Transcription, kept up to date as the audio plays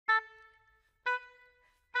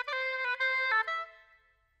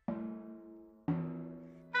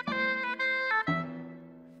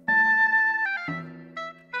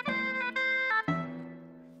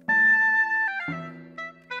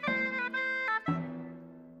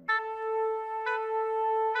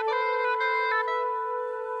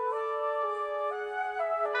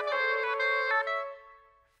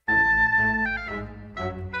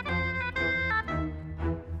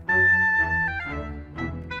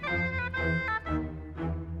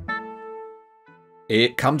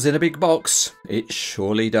It comes in a big box, it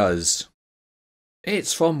surely does.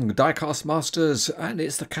 It's from Diecast Masters and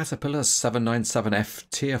it's the Caterpillar 797F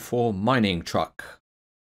Tier 4 mining truck.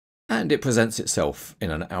 And it presents itself in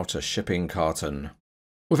an outer shipping carton.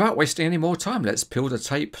 Without wasting any more time, let's peel the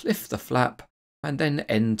tape, lift the flap, and then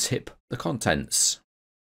end tip the contents.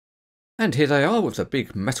 And here they are with the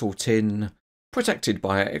big metal tin, protected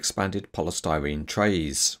by expanded polystyrene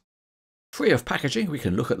trays. Free of packaging, we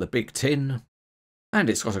can look at the big tin. And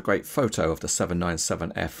it's got a great photo of the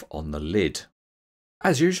 797F on the lid.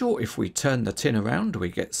 As usual, if we turn the tin around, we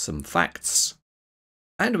get some facts.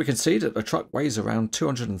 And we can see that the truck weighs around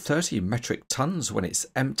 230 metric tons when it's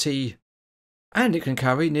empty. And it can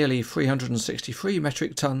carry nearly 363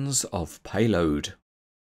 metric tons of payload.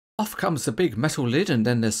 Off comes the big metal lid, and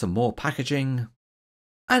then there's some more packaging.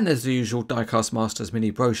 And there's the usual Diecast Masters mini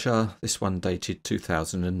brochure, this one dated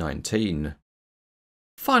 2019.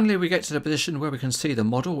 Finally, we get to the position where we can see the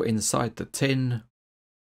model inside the tin,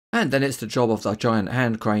 and then it's the job of the giant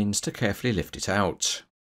hand cranes to carefully lift it out.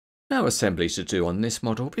 No assembly to do on this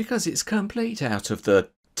model because it's complete out of the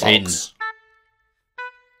tin. Box.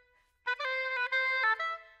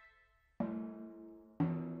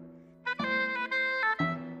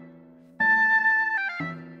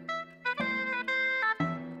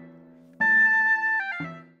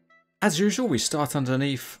 As usual, we start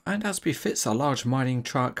underneath, and as befits a large mining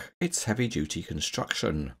truck, it's heavy-duty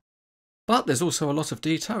construction. But there's also a lot of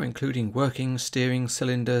detail, including working steering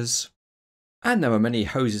cylinders, and there are many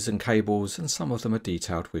hoses and cables, and some of them are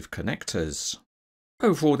detailed with connectors.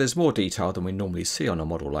 Overall, there's more detail than we normally see on a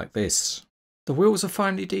model like this. The wheels are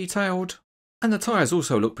finely detailed, and the tyres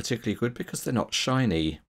also look particularly good because they're not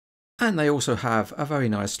shiny. And they also have a very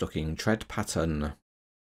nice looking tread pattern.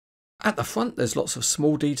 At the front, there's lots of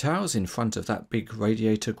small details in front of that big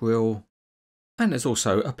radiator grille, and there's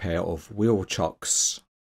also a pair of wheel chocks.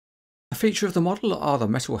 A feature of the model are the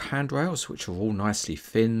metal handrails, which are all nicely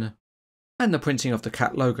thin, and the printing of the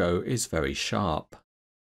cat logo is very sharp.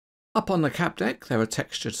 Up on the cab deck, there are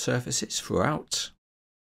textured surfaces throughout.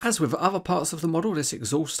 As with other parts of the model, this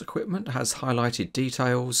exhaust equipment has highlighted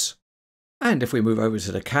details, and if we move over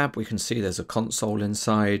to the cab, we can see there's a console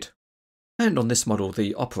inside. And on this model,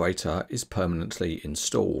 the operator is permanently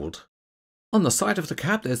installed. On the side of the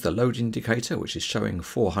cab, there's the load indicator, which is showing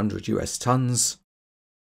 400 US tons.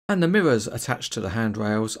 And the mirrors attached to the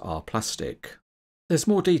handrails are plastic. There's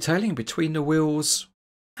more detailing between the wheels,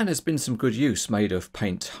 and there's been some good use made of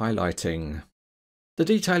paint highlighting. The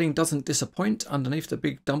detailing doesn't disappoint underneath the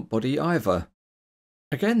big dump body either.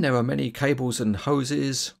 Again, there are many cables and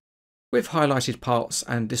hoses, with highlighted parts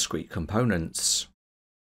and discrete components.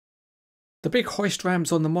 The big hoist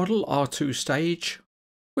rams on the model are two-stage,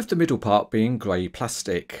 with the middle part being grey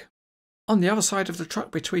plastic. On the other side of the truck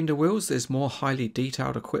between the wheels there's more highly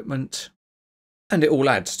detailed equipment, and it all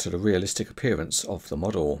adds to the realistic appearance of the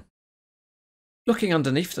model. Looking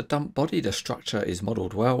underneath the dump body, the structure is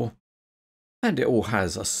modelled well, and it all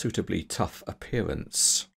has a suitably tough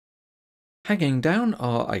appearance. Hanging down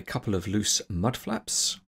are a couple of loose mud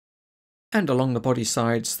flaps, and along the body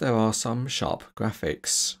sides there are some sharp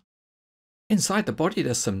graphics. Inside the body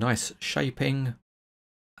there's some nice shaping,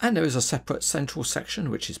 and there is a separate central section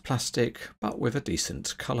which is plastic but with a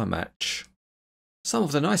decent colour match. Some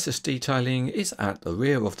of the nicest detailing is at the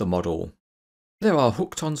rear of the model. There are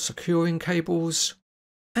hooked on securing cables,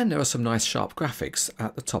 and there are some nice sharp graphics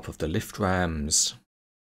at the top of the lift rams.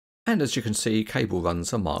 And as you can see, cable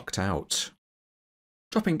runs are marked out.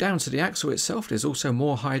 Dropping down to the axle itself, there's also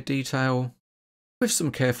more high detail, with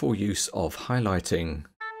some careful use of highlighting.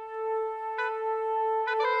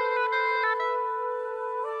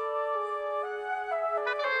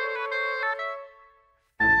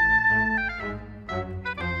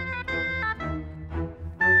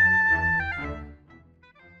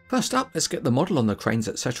 First up, let's get the model on the Cranes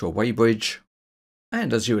etc. weighbridge,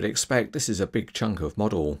 and as you would expect, this is a big chunk of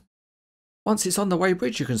model. Once it's on the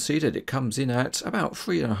weighbridge, you can see that it comes in at about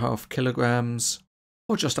 3.5 kilograms,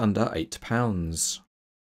 or just under 8 pounds.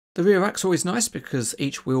 The rear axle is nice because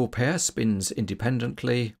each wheel pair spins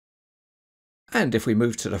independently, and if we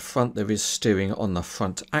move to the front there is steering on the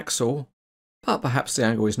front axle, but perhaps the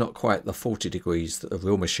angle is not quite the 40 degrees that the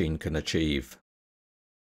real machine can achieve.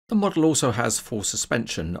 The model also has full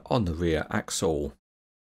suspension on the rear axle.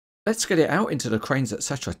 Let's get it out into the Cranes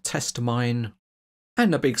etc. test mine,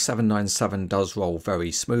 and the big 797 does roll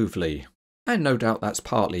very smoothly, and no doubt that's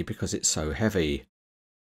partly because it's so heavy.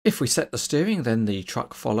 If we set the steering, then the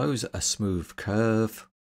truck follows a smooth curve,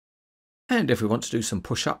 and if we want to do some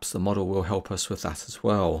push-ups, the model will help us with that as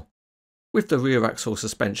well, with the rear axle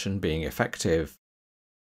suspension being effective.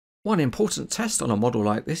 One important test on a model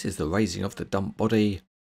like this is the raising of the dump body,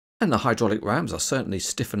 and the hydraulic rams are certainly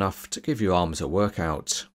stiff enough to give your arms a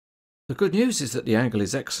workout. The good news is that the angle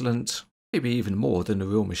is excellent, maybe even more than the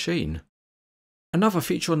real machine. Another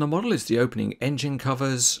feature on the model is the opening engine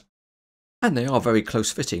covers, and they are very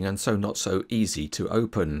close fitting and so not so easy to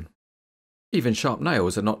open. Even sharp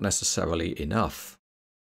nails are not necessarily enough.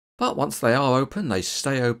 But once they are open, they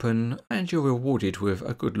stay open, and you're rewarded with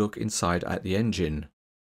a good look inside at the engine.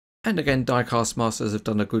 And again, Diecast masters have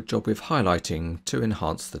done a good job with highlighting to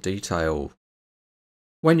enhance the detail.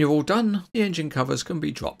 When you're all done, the engine covers can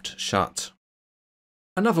be dropped shut.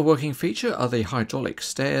 Another working feature are the hydraulic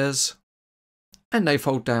stairs, and they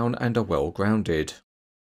fold down and are well grounded.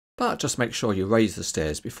 But just make sure you raise the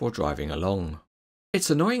stairs before driving along.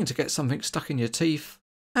 It's annoying to get something stuck in your teeth,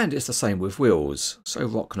 and it's the same with wheels, so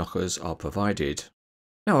rock knockers are provided.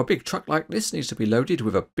 Now a big truck like this needs to be loaded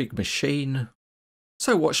with a big machine.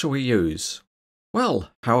 So what shall we use? Well,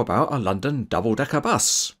 how about a London double-decker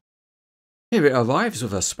bus? Here it arrives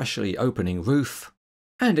with a specially opening roof,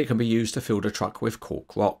 and it can be used to fill the truck with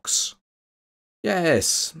cork rocks.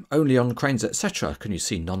 Yes, only on cranes etc. can you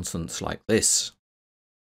see nonsense like this.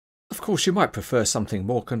 Of course you might prefer something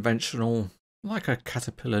more conventional, like a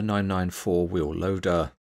Caterpillar 994 wheel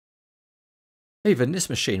loader. Even this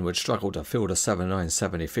machine would struggle to fill the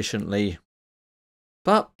 797 efficiently.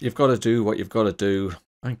 But you've got to do what you've got to do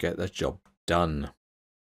and get the job done.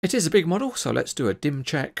 It is a big model, so let's do a dim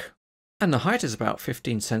check. And the height is about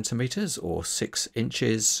 15 centimeters or 6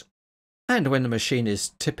 inches. And when the machine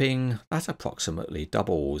is tipping, that approximately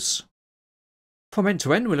doubles. From end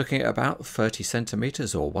to end, we're looking at about 30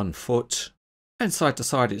 centimeters or 1 foot. And side to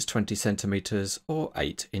side, it's 20 centimeters or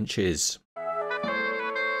 8 inches.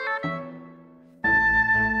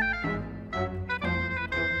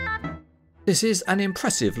 This is an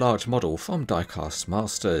impressive large model from Diecast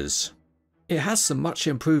Masters. It has some much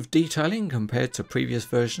improved detailing compared to previous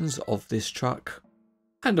versions of this truck.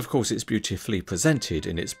 And of course it's beautifully presented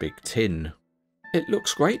in its big tin. It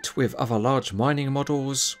looks great with other large mining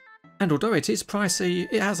models, and although it is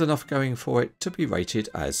pricey, it has enough going for it to be rated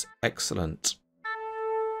as excellent.